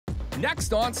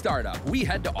Next on Startup, we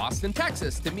head to Austin,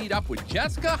 Texas to meet up with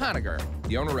Jessica Honegger,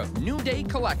 the owner of Noonday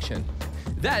Collection.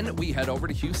 Then we head over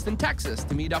to Houston, Texas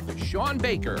to meet up with Sean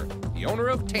Baker, the owner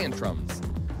of Tantrums.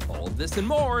 All of this and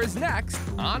more is next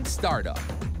on Startup.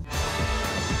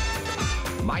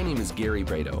 My name is Gary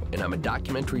Brado, and I'm a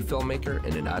documentary filmmaker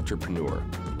and an entrepreneur.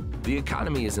 The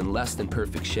economy is in less than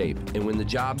perfect shape, and when the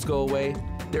jobs go away,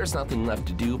 there's nothing left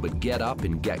to do but get up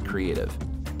and get creative.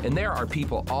 And there are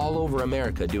people all over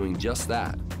America doing just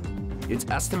that. It's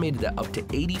estimated that up to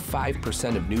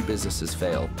 85% of new businesses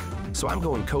fail. So I'm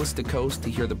going coast to coast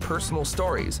to hear the personal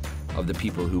stories of the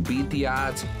people who beat the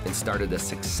odds and started a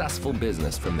successful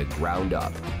business from the ground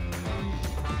up.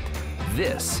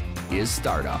 This is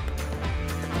Startup.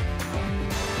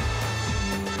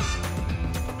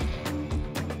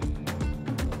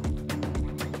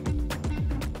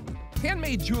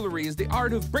 Handmade jewelry is the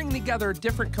art of bringing together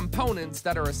different components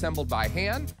that are assembled by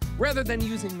hand rather than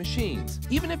using machines.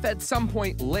 Even if at some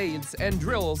point lathes and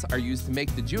drills are used to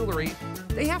make the jewelry,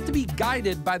 they have to be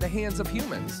guided by the hands of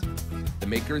humans. The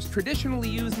makers traditionally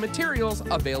use materials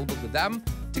available to them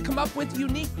to come up with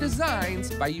unique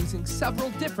designs by using several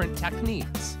different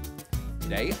techniques.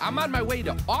 Today, I'm on my way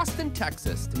to Austin,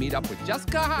 Texas to meet up with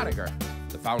Jessica Honegger,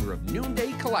 the founder of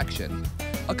Noonday Collection,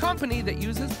 a company that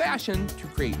uses fashion to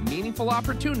create meaningful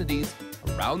opportunities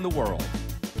around the world.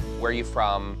 Where are you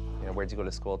from? Where'd you go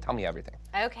to school? Tell me everything.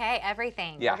 Okay,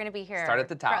 everything. Yeah. We're gonna be here Start at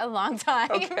the top. for a long time.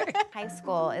 Okay. High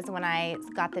school is when I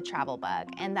got the travel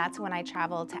bug, and that's when I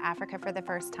traveled to Africa for the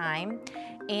first time,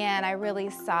 and I really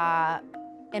saw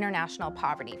international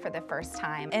poverty for the first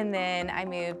time. And then I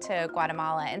moved to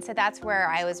Guatemala, and so that's where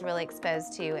I was really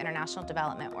exposed to international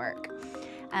development work.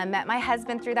 Met my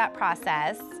husband through that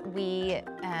process. We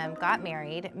got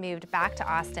married, moved back to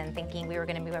Austin thinking we were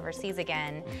gonna move overseas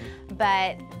again,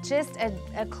 but just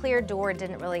a clear door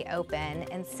didn't really open,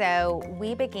 and so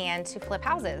we began to flip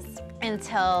houses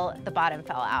until the bottom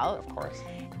fell out. Of course.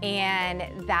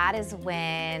 And that is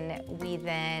when we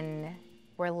then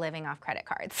were living off credit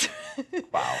cards.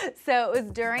 Wow. So it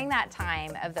was during that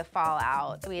time of the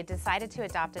fallout, we had decided to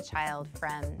adopt a child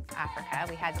from Africa.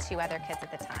 We had 2 other kids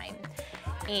at the time.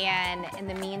 And in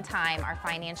the meantime, our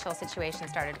financial situation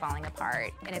started falling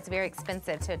apart, and it's very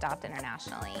expensive to adopt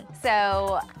internationally.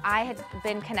 So I had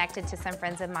been connected to some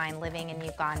friends of mine living in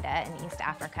Uganda in East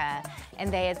Africa,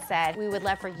 and they had said, we would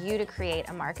love for you to create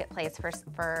a marketplace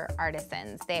for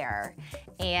artisans there,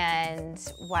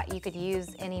 and what you could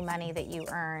use any money that you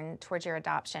earn towards your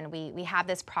adoption. We have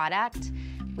this product.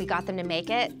 We got them to make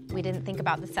it. We didn't think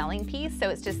about the selling piece, so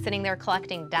it's just sitting there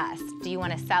collecting dust. Do you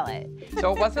want to sell it?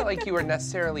 So it wasn't like you were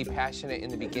necessarily passionate in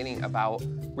the beginning about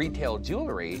retail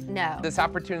jewelry. No. This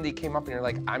opportunity came up and you're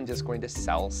like, I'm just going to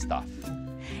sell stuff.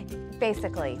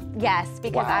 Basically, yes,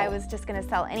 because Wow. I was just gonna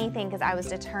sell anything because I was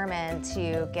determined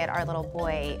to get our little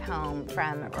boy home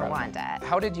from Rwanda.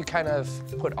 How did you kind of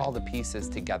put all the pieces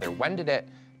together? When did it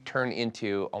turn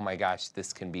into, oh my gosh,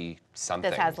 this can be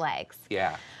something? This has legs.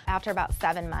 Yeah. After about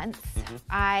 7 months,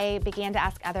 I began to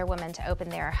ask other women to open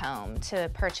their home to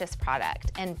purchase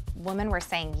product, and women were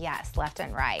saying yes, left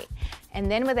and right. And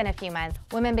then within a few months,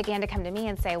 women began to come to me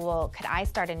and say, well, could I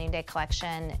start a Noonday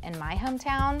Collection in my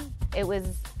hometown? It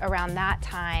was around that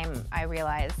time I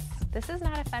realized this is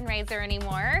not a fundraiser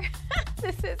anymore.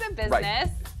 This is a business. Right.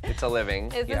 It's a living.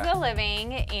 This is a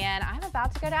living, and I'm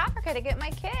about to go to Africa to get my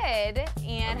kid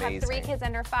and have 3 Amazing. kids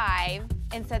under 5.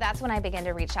 And so that's when I began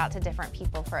to reach out to different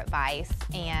people for advice.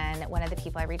 And one of the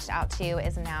people I reached out to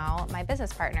is now my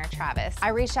business partner, Travis. I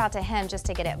reached out to him just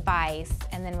to get advice,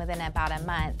 and then within about a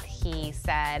month, he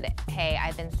said, hey,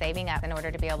 I've been saving up in order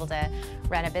to be able to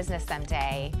run a business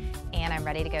someday, and I'm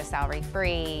ready to go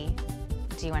salary-free.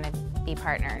 Do you want to be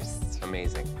partners?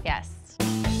 Amazing. Yes.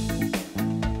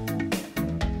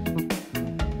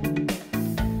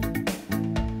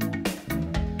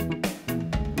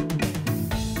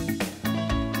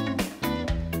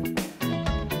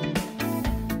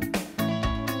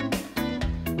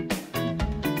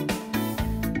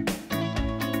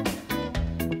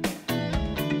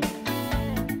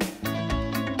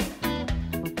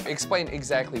 Explain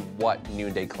exactly what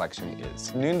Noonday Collection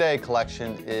is. Noonday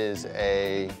Collection is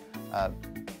a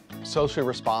socially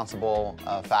responsible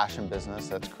fashion business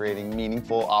that's creating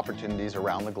meaningful opportunities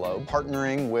around the globe,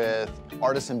 partnering with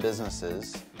artisan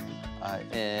businesses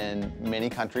in many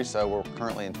countries. So we're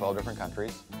currently in 12 different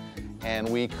countries. And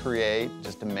we create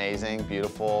just amazing,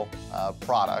 beautiful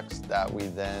products that we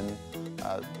then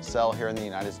sell here in the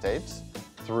United States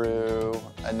through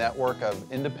a network of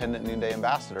independent Noonday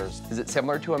ambassadors. Is it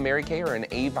similar to a Mary Kay or an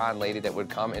Avon lady that would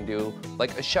come and do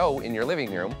like a show in your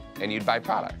living room and you'd buy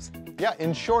products? Yeah,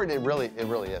 in short, it really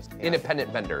is.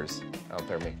 Independent vendors out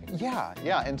there making. Yeah,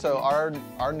 and so our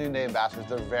Noonday ambassadors,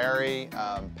 they're very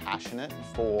passionate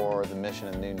for the mission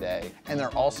of Noonday, and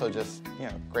they're also just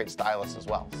great stylists as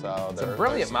well. So it's a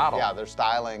brilliant model. Yeah, they're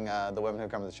styling the women who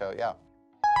come to the show. Yeah.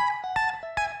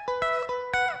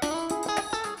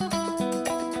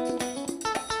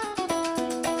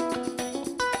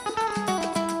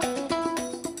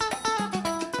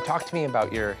 Talk to me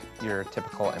about your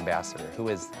typical ambassador. Who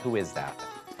is that?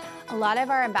 A lot of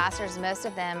our ambassadors, most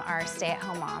of them are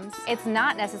stay-at-home moms. It's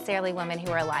not necessarily women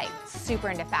who are like super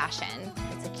into fashion.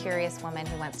 It's a curious woman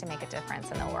who wants to make a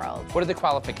difference in the world. What are the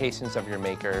qualifications of your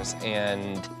makers,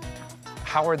 and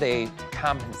how are they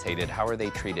compensated? How are they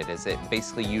treated? Is it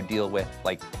basically you deal with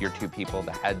like your two people,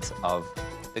 the heads of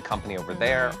the company over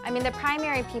there? I mean, the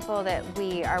primary people that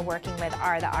we are working with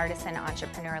are the artisan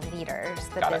entrepreneur leaders,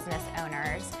 the business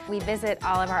owners. We visit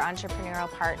all of our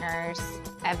entrepreneurial partners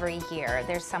every year.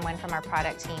 There's someone from our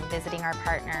product team visiting our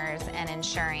partners and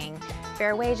ensuring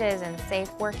fair wages and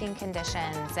safe working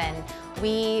conditions. And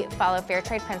we follow fair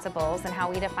trade principles, and how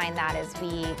we define that is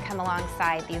we come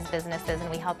alongside these businesses and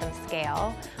we help them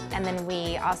scale. And then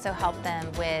we also help them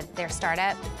with their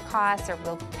startup costs, or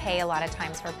we'll pay a lot of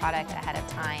times for product ahead of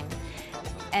time.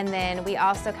 And then we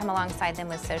also come alongside them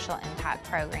with social impact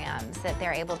programs that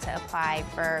they're able to apply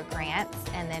for grants,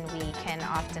 and then we can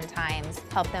oftentimes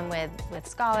help them with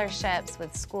scholarships,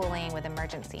 with schooling, with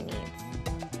emergency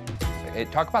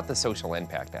needs. Talk about the social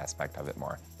impact aspect of it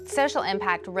more. Social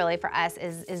impact really for us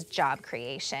is job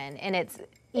creation, and it's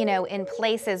in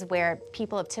places where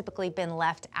people have typically been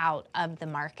left out of the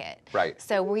market. Right.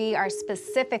 So we are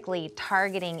specifically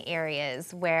targeting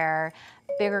areas where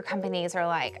bigger companies are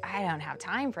like, I don't have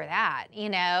time for that,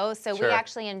 So Sure. we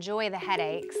actually enjoy the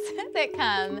headaches that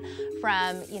come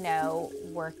from,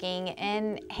 working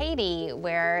in Haiti,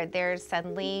 where there's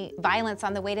suddenly violence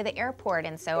on the way to the airport,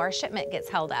 and so our shipment gets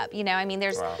held up. I mean,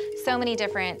 there's so many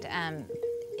different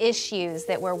issues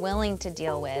that we're willing to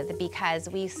deal with, because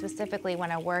we specifically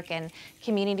want to work in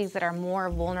communities that are more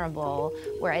vulnerable,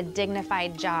 where a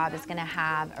dignified job is going to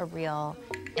have a real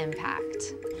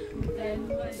impact.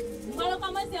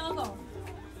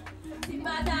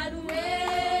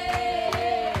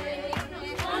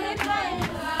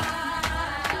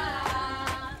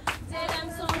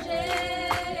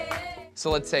 So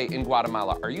let's say in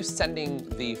Guatemala, are you sending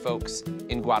the folks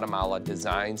in Guatemala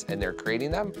designs and they're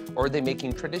creating them, or are they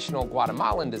making traditional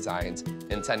Guatemalan designs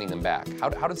and sending them back? How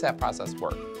does that process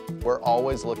work? We're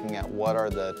always looking at what are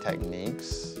the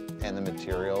techniques and the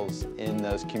materials in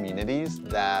those communities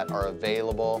that are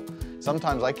available.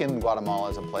 Sometimes, like in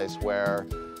Guatemala, is a place where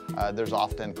there's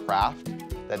often craft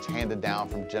that's handed down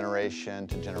from generation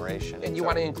to generation. And you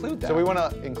want to include that. So we want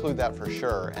to include that for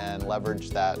sure and leverage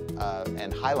that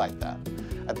and highlight that.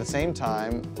 At the same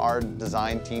time, our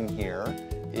design team here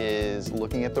is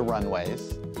looking at the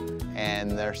runways,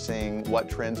 and they're seeing what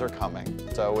trends are coming.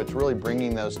 So it's really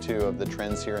bringing those two of the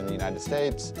trends here in the United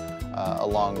States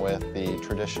along with the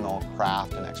traditional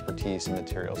craft and expertise and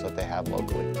materials that they have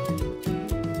locally.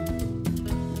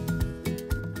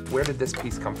 Where did this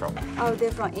piece come from? Oh,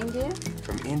 they're from India?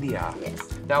 From India? Yes.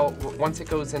 Now, once it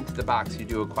goes into the box, you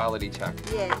do a quality check.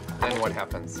 Yeah. Then what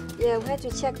happens? Yeah, we have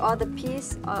to check all the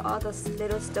piece, all the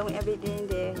little stone, everything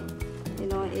there.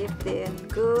 If they're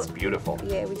good. It's beautiful.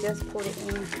 Yeah, we just put it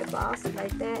in the box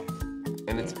like that.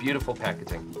 And it's beautiful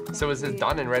packaging. So is this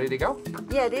done and ready to go?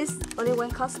 Yeah, this only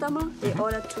one customer. They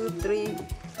order 2, 3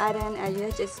 items, and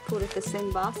you just put it in the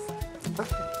same box.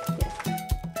 Perfect. Yes.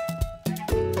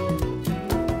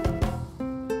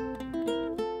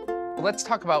 Let's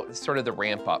talk about sort of the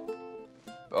ramp up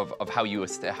of how you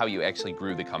actually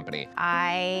grew the company.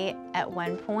 I, at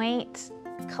one point,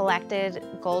 collected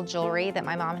gold jewelry that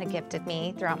my mom had gifted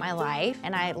me throughout my life,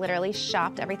 and I literally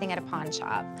shopped everything at a pawn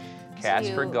shop. Cash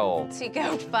for gold. To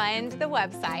go fund the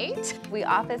website. We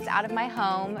officed out of my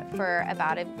home for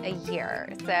about a year.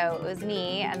 So it was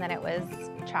me, and then it was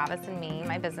Travis and me,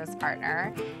 my business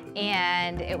partner,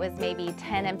 and it was maybe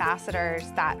 10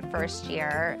 ambassadors that first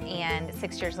year, and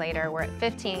 6 years later we're at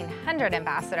 1,500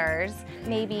 ambassadors,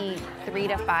 maybe 3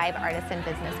 to 5 artisan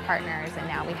business partners, and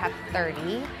now we have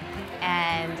 30.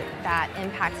 And that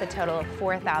impacts a total of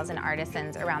 4,000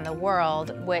 artisans around the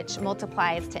world, which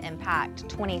multiplies to impact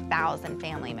 20,000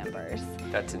 family members.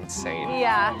 That's insane.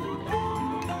 Yeah.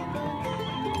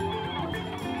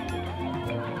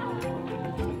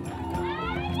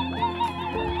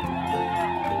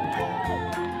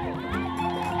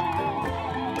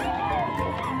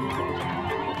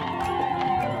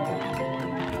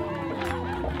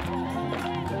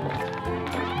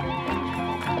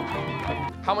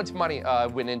 How much money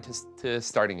went into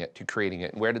starting it, to creating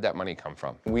it? And where did that money come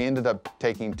from? We ended up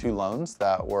taking 2 loans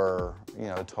that were,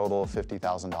 a total of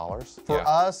 $50,000. For Yeah.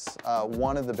 us,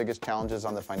 one of the biggest challenges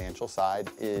on the financial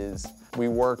side is we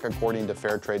work according to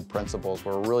fair trade principles.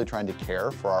 We're really trying to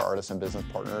care for our artisan business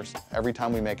partners. Every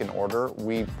time we make an order,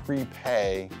 we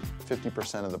prepay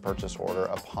 50% of the purchase order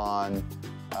upon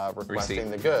requesting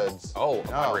Receipt. the goods. Oh,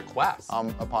 upon request.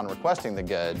 Upon requesting the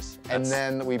goods. And That's-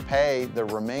 then we pay the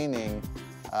remaining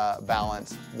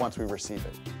balance once we receive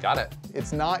it. Got it.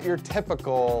 It's not your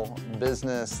typical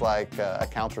business like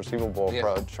accounts receivable Yeah.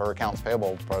 approach or accounts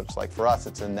payable approach. Like for us,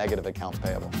 it's a negative accounts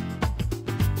payable.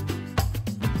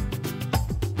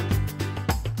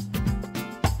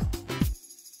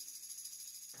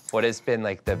 What has been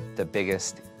like the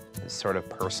biggest sort of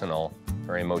personal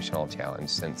or emotional challenge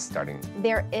since starting?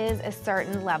 There is a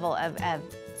certain level of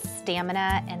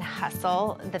stamina and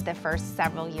hustle that the first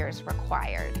several years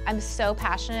required. I'm so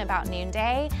passionate about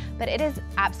Noonday, but it has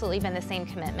absolutely been the same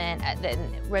commitment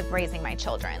with raising my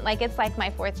children. Like, it's like my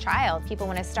 4th child. People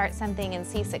want to start something and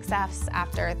see success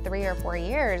after 3 or 4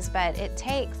 years, but it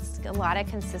takes a lot of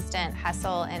consistent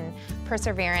hustle and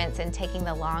perseverance and taking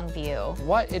the long view.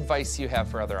 What advice do you have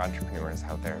for other entrepreneurs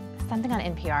out there? Something on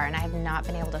NPR, and I have not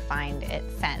been able to find it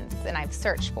since, and I've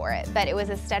searched for it. But it was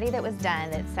a study that was done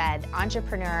that said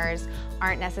entrepreneurs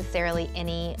aren't necessarily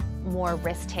any more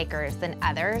risk takers than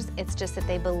others. It's just that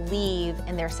they believe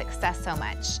in their success so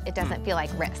much, it doesn't feel like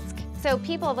risk. So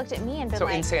people have looked at me and been So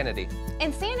like, insanity.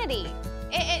 Insanity.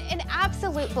 An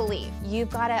absolute belief. You've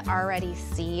got to already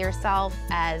see yourself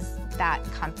as that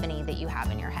company that you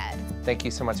have in your head. Thank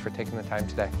you so much for taking the time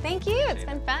today. Thank you, it's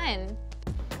been fun.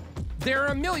 There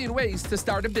are a million ways to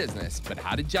start a business, but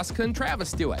how did Jessica and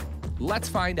Travis do it? Let's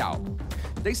find out.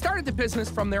 They started the business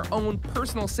from their own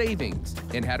personal savings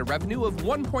and had a revenue of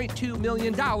 $1.2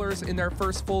 million in their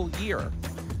first full year.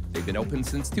 They've been open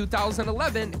since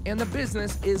 2011, and the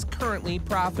business is currently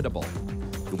profitable.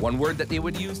 The one word that they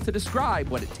would use to describe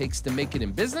what it takes to make it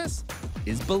in business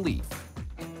is belief.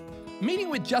 Meeting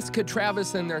with Jessica,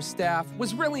 Travis, and their staff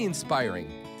was really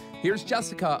inspiring. Here's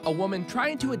Jessica, a woman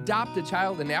trying to adopt a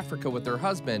child in Africa with her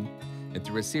husband, and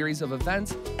through a series of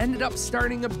events, ended up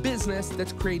starting a business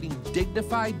that's creating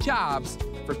dignified jobs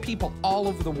for people all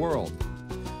over the world.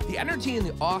 The energy in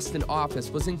the Austin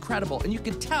office was incredible, and you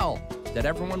could tell that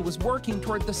everyone was working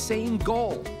toward the same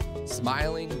goal,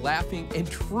 smiling, laughing, and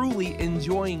truly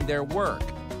enjoying their work.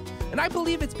 And I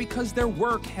believe it's because their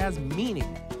work has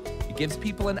meaning. It gives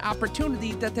people an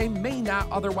opportunity that they may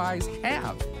not otherwise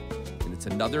have. It's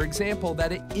another example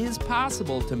that it is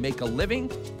possible to make a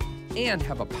living and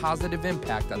have a positive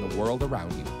impact on the world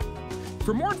around you.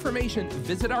 For more information,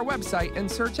 visit our website and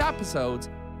search episodes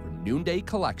for Noonday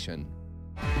Collection.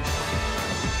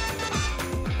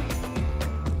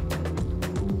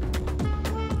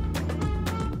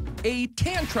 A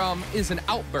tantrum is an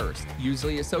outburst,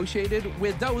 usually associated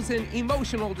with those in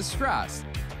emotional distress,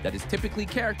 that is typically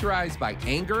characterized by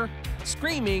anger,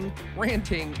 screaming,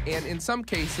 ranting, and in some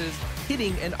cases,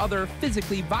 hitting and other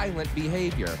physically violent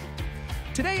behavior.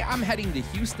 Today, I'm heading to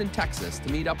Houston, Texas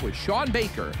to meet up with Sean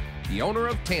Baker, the owner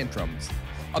of Tantrums,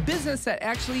 a business that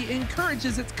actually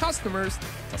encourages its customers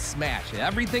to smash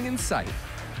everything in sight.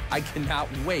 I cannot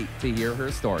wait to hear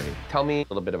her story. Tell me a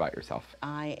little bit about yourself.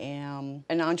 I am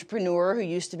an entrepreneur who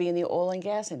used to be in the oil and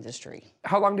gas industry.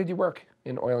 How long did you work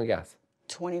in oil and gas?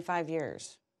 25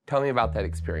 years. Tell me about that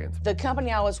experience. The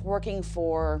company I was working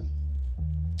for,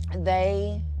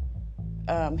 they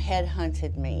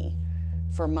headhunted me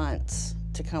for months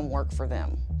to come work for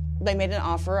them. They made an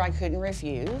offer I couldn't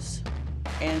refuse,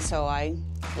 and so I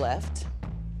left.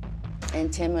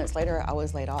 And 10 minutes later, I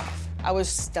was laid off. I was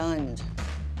stunned.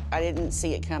 I didn't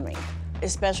see it coming,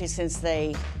 especially since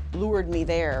they lured me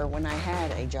there when I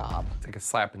had a job. It's like a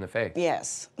slap in the face.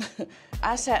 Yes.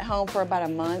 I sat home for about a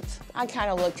month. I kind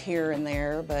of looked here and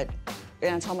there, but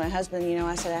and I told my husband,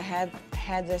 I said, I have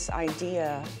had this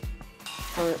idea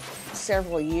for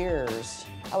several years.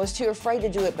 I was too afraid to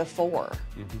do it before.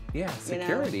 Mm-hmm. Yeah,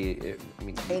 security.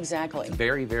 Exactly. It's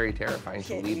very, very terrifying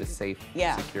to leave a safe,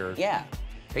 secure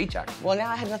paycheck. Well, now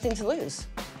I had nothing to lose.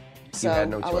 So you had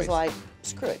no I choice. was like,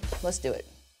 screw it, let's do it.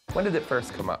 When did it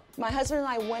first come up? My husband and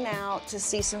I went out to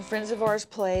see some friends of ours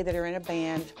play that are in a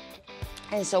band.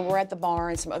 And so we're at the bar,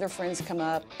 and some other friends come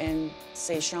up and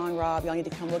say, Sean, Rob, y'all need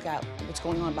to come look at what's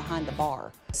going on behind the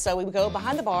bar. So we go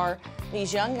behind the bar.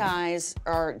 These young guys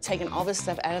are taking all this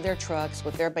stuff out of their trucks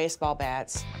with their baseball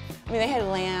bats. I mean, they had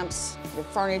lamps, the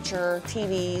furniture,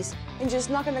 TVs, and just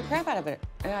knocking the crap out of it.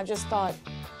 And I just thought,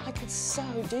 I could so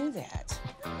do that.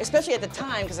 Especially at the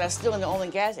time, because I was still in the oil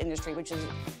and gas industry, which is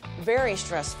very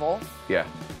stressful. Yeah.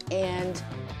 And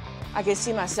I could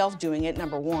see myself doing it,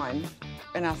 number one,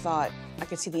 and I thought I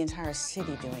could see the entire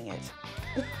city doing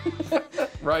it.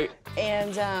 Right.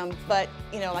 And, but,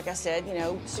 you know, like I said, you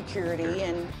know, security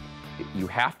and... You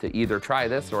have to either try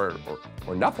this or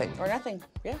nothing. Or nothing,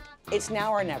 yeah. It's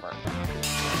now or never.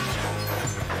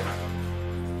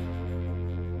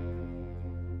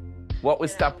 What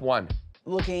was step one?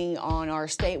 Looking on our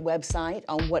state website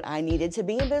on what I needed to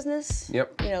be in business.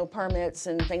 Yep. You know, permits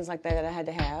and things like that I had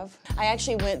to have. I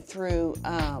actually went through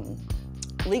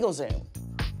LegalZoom,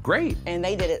 Great. and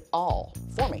they did it all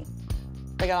for me.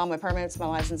 They got all my permits, my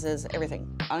licenses, everything.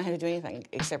 I don't have to do anything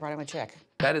except write them a check.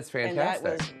 That is And that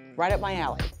fantastic. was right up my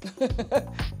alley.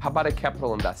 How about a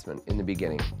capital investment in the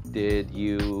beginning? Did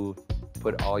you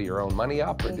put all your own money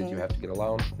up, or did you have to get a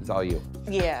loan? It's all you.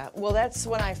 Yeah, well, that's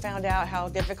when I found out how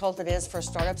difficult it is for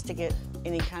startups to get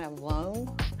any kind of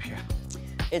loan. Yeah.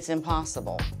 It's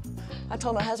impossible. I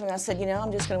told my husband, I said, you know,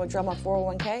 I'm just gonna withdraw my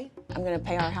 401k. I'm gonna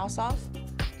pay our house off.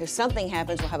 If something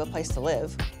happens, we'll have a place to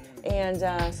live. And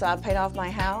so I paid off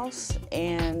my house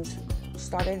and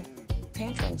started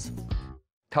Tantrums.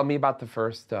 Tell me about the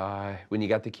first, when you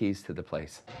got the keys to the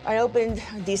place. I opened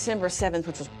December 7th,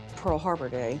 which was Pearl Harbor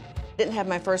Day. Didn't have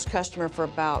my first customer for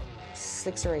about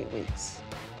 6 or 8 weeks.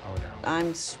 Oh, no.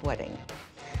 I'm sweating.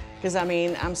 Because, I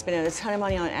mean, I'm spending a ton of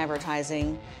money on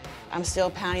advertising. I'm still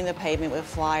pounding the pavement with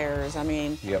flyers. I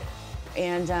mean, Yep.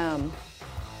 and,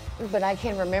 but I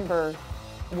can remember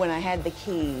when I had the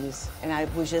keys and I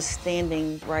was just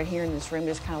standing right here in this room,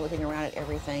 just kind of looking around at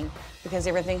everything because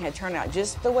everything had turned out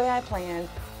just the way I planned.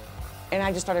 And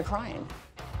I just started crying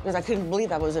because I couldn't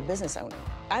believe I was a business owner.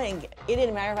 It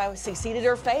didn't matter if I succeed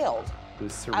or failed. It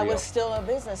was surreal. I was still a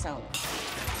business owner.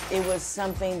 It was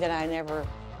something that I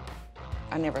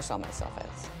never saw myself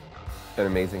as. An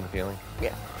amazing feeling.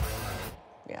 Yeah,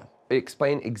 yeah.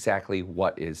 Explain exactly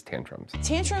what is Tantrums.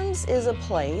 Tantrums is a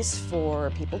place for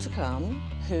people to come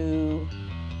who,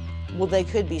 well, they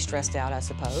could be stressed out, I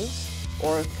suppose,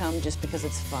 or come just because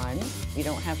it's fun. You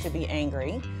don't have to be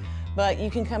angry, but you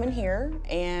can come in here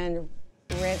and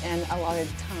rent an allotted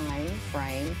time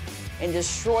frame and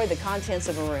destroy the contents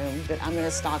of a room that I'm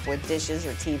gonna stock with dishes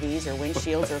or TVs or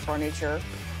windshields or furniture.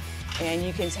 And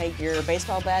you can take your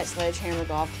baseball bat, sledgehammer,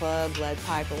 golf club, lead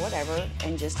pipe, or whatever,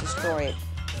 and just destroy it.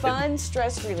 Fun,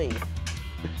 stress relief.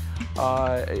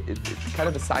 It's kind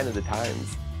of a sign of the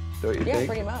times, don't you Yeah, think?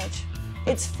 pretty much.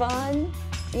 It's fun,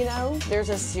 you know. There's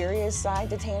a serious side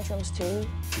to Tantrums too,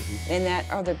 and that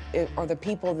are the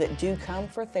people that do come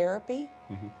for therapy,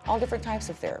 all different types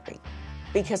of therapy.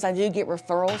 Because I do get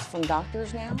referrals from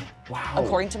doctors now. Wow.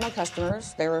 According to my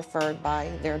customers, they're referred by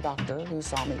their doctor who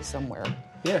saw me somewhere.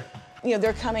 Yeah. You know,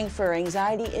 they're coming for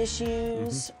anxiety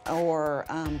issues or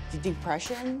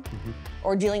depression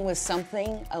or dealing with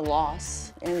something, a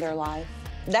loss in their life.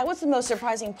 That was the most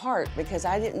surprising part because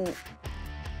I didn't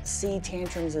see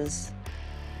Tantrums as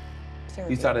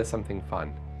therapy. You thought it was something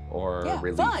fun or Yeah,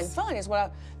 release. fun is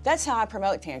what that's how I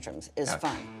promote Tantrums, is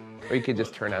fun. Or you could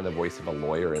just turn on the voice of a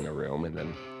lawyer in a room and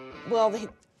then... Well,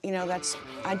 you know,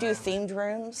 I do themed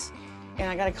rooms, and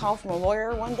I got a call from a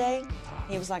lawyer one day.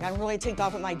 He was like, I'm really ticked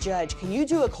off with my judge. Can you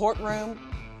do a courtroom?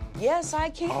 Yes, I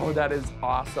can. Oh, that is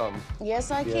awesome. Yes,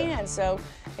 I can. So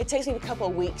it takes me a couple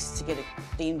of weeks to get a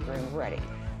themed room ready.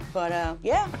 But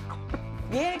yeah,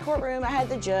 courtroom. I had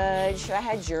the judge, I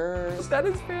had jurors. That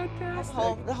is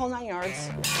fantastic. The whole 9 yards.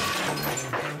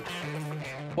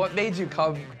 What made you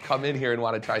come in here and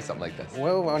want to try something like this?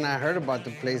 Well, when I heard about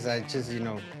the place, I just, you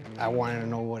know, I wanted to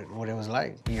know what it was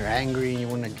like. You're angry and you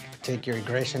want to take your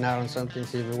aggression out on something,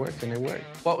 see if it works, and it worked.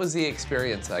 What was the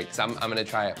experience like? 'Cause I'm going to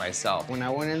try it myself. When I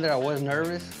went in there, I was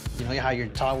nervous. You know how you're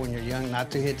taught when you're young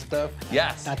not to hit stuff?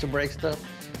 Yes. Not to break stuff?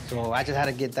 So I just had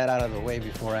to get that out of the way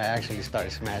before I actually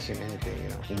started smashing anything, you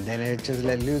know. And then it just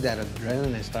let loose, that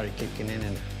adrenaline started kicking in,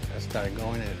 and I started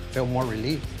going, and it felt more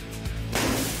relief.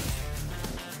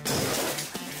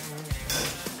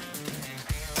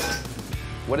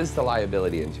 What is the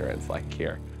liability insurance like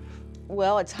here?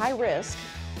 Well, it's high risk,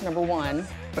 number one.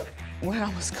 When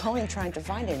I was going trying to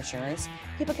find insurance,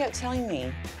 people kept telling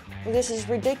me, well, this is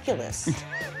ridiculous.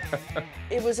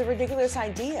 It was a ridiculous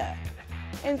idea.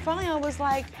 And finally I was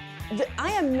like,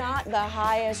 I am not the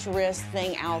highest risk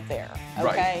thing out there,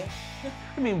 okay? Right.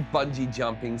 I mean, bungee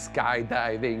jumping,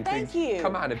 skydiving. Thank things. you.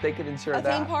 Come on, if they could insure A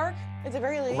that. theme park, at the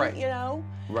very least, Right. you know?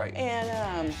 Right.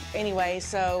 And anyway,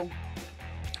 so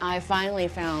I finally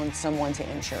found someone to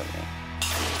insure me.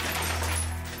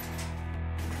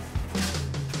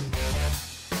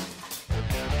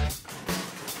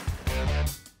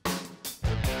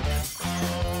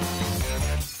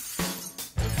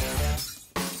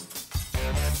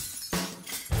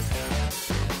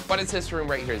 What is this room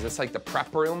right here? Is this like the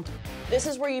prep room? This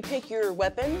is where you pick your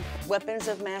weapons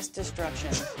of mass destruction,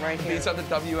 right here. These are the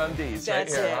WMDs right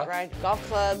That's here, it, huh? right? Golf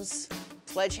clubs,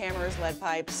 sledgehammers, lead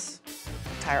pipes,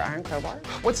 tire iron crowbar,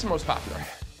 What's the most popular?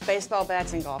 baseball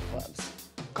bats, and golf clubs.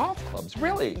 Golf clubs,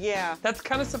 really? Yeah. That's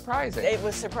kind of surprising. It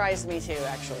was surprised me too,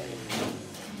 actually.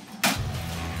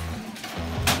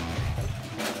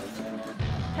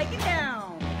 Take it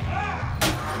down.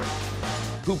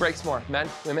 Who breaks more, men,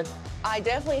 women? I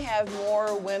definitely have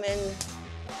more women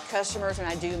customers than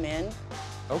I do men.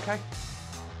 Okay,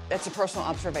 That's a personal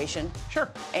observation. sure.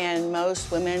 And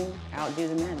most women outdo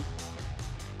the men.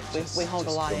 We hold a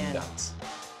Just lot go in. nuts.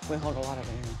 We hold a lot of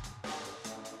it in.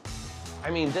 I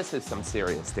mean, this is some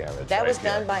serious damage. That right was here.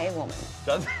 done by a woman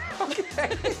Does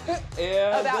okay.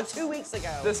 And about this, 2 weeks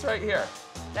ago. This right here.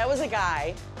 That was a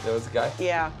guy. That was a guy.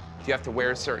 Yeah. Do you have to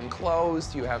wear certain clothes?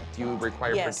 Do you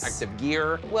require Yes. protective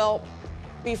gear? Well,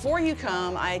 before you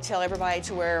come, I tell everybody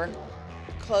to wear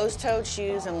closed-toed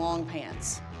shoes and long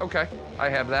pants. Okay, I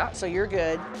have that. So you're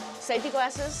good. Safety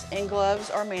glasses and gloves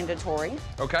are mandatory.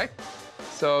 Okay.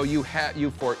 So you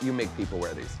make people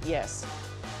wear these. Yes.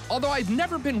 Although I've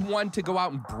never been one to go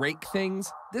out and break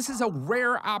things, this is a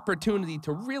rare opportunity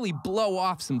to really blow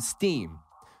off some steam.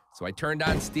 So I turned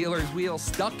on Steelers Wheel,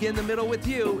 stuck in the middle with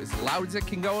you, as loud as it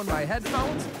can go in my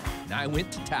headphones, and I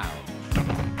went to town.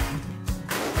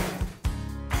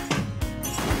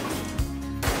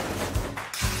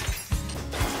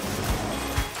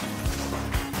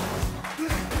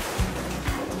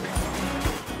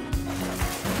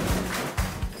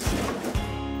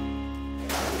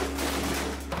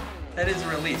 That is a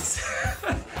release.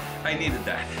 I needed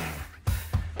that.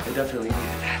 I definitely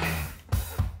needed that.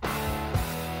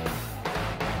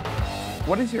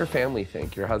 What does your family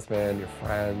think? Your husband, your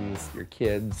friends, your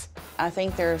kids? I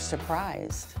think they're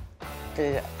surprised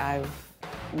that I've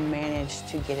managed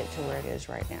to get it to where it is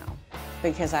right now,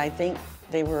 because I think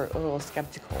they were a little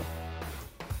skeptical.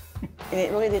 And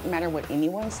it really didn't matter what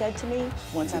anyone said to me.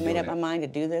 Once I made up my mind to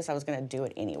do this, I was going to do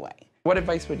it anyway. What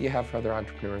advice would you have for other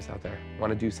entrepreneurs out there who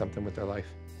want to do something with their life?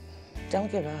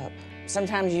 Don't give up.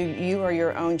 Sometimes you are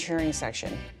your own cheering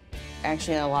section.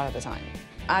 Actually, a lot of the time.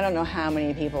 I don't know how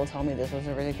many people told me this was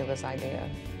a ridiculous idea.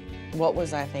 What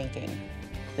was I thinking?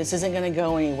 This isn't going to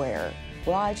go anywhere.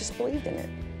 Well, I just believed in it,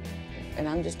 and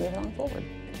I'm just moving on forward.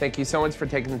 Thank you so much for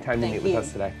taking the time to meet with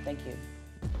us today. Thank you.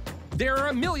 There are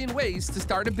a million ways to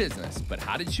start a business, but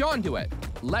how did Shawn do it?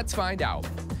 Let's find out.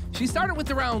 She started with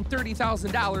around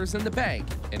 $30,000 in the bank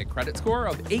and a credit score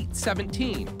of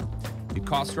 817. It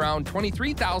cost around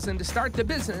 $23,000 to start the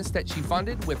business that she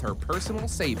funded with her personal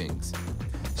savings.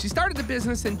 She started the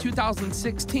business in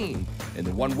 2016, and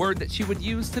the one word that she would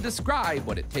use to describe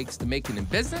what it takes to make it in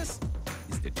business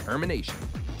is determination.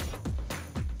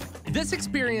 This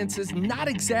experience is not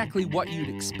exactly what you'd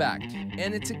expect,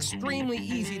 and it's extremely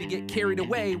easy to get carried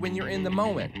away when you're in the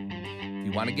moment. If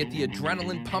you want to get the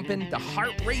adrenaline pumping, the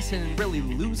heart racing, and really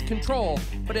lose control,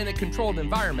 but in a controlled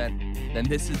environment, then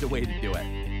this is the way to do it.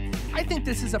 I think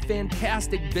this is a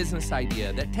fantastic business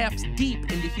idea that taps deep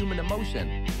into human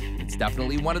emotion. It's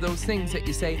definitely one of those things that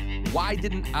you say, why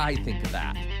didn't I think of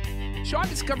that? Shawn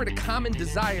discovered a common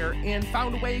desire and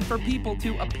found a way for people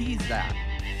to appease that.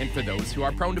 And for those who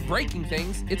are prone to breaking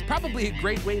things, it's probably a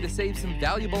great way to save some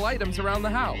valuable items around the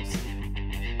house.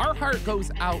 Our heart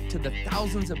goes out to the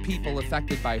thousands of people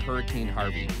affected by Hurricane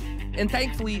Harvey. And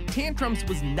thankfully, Tantrums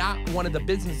was not one of the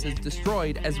businesses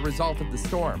destroyed as a result of the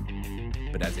storm.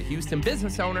 But as a Houston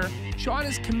business owner, Shawn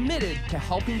is committed to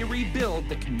helping to rebuild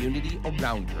the community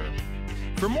around her.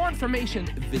 For more information,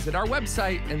 visit our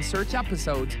website and search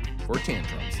episodes for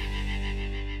Tantrums.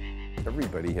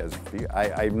 Everybody has fear.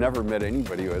 I've never met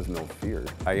anybody who has no fear.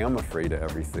 I am afraid of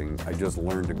everything. I just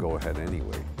learned to go ahead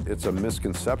anyway. It's a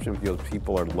misconception because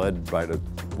people are led by the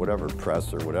whatever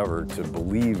press or whatever to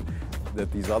believe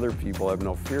that these other people have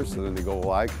no fear. So then they go,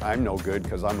 well, I'm no good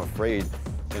because I'm afraid.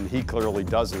 And he clearly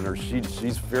doesn't, or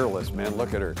she's fearless, man,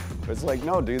 look at her. It's like,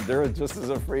 no, dude, they're just as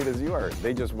afraid as you are.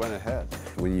 They just went ahead.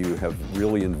 When you have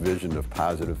really envisioned a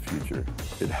positive future,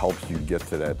 it helps you get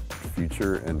to that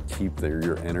future and keep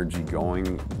your energy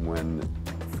going when,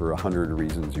 for 100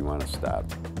 reasons, you want to stop.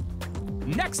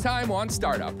 Next time on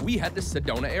Startup, we head to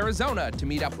Sedona, Arizona to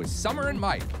meet up with Summer and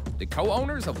Mike, the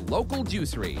co-owners of Local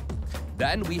Juicery.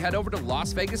 Then we head over to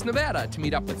Las Vegas, Nevada to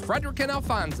meet up with Frederick and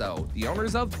Alfonso, the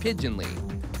owners of Pigeonly.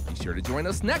 Be sure to join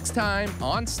us next time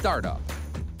on Startup.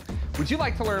 Would you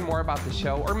like to learn more about the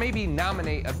show or maybe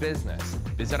nominate a business?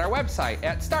 Visit our website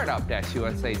at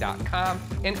startup-usa.com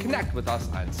and connect with us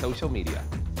on social media.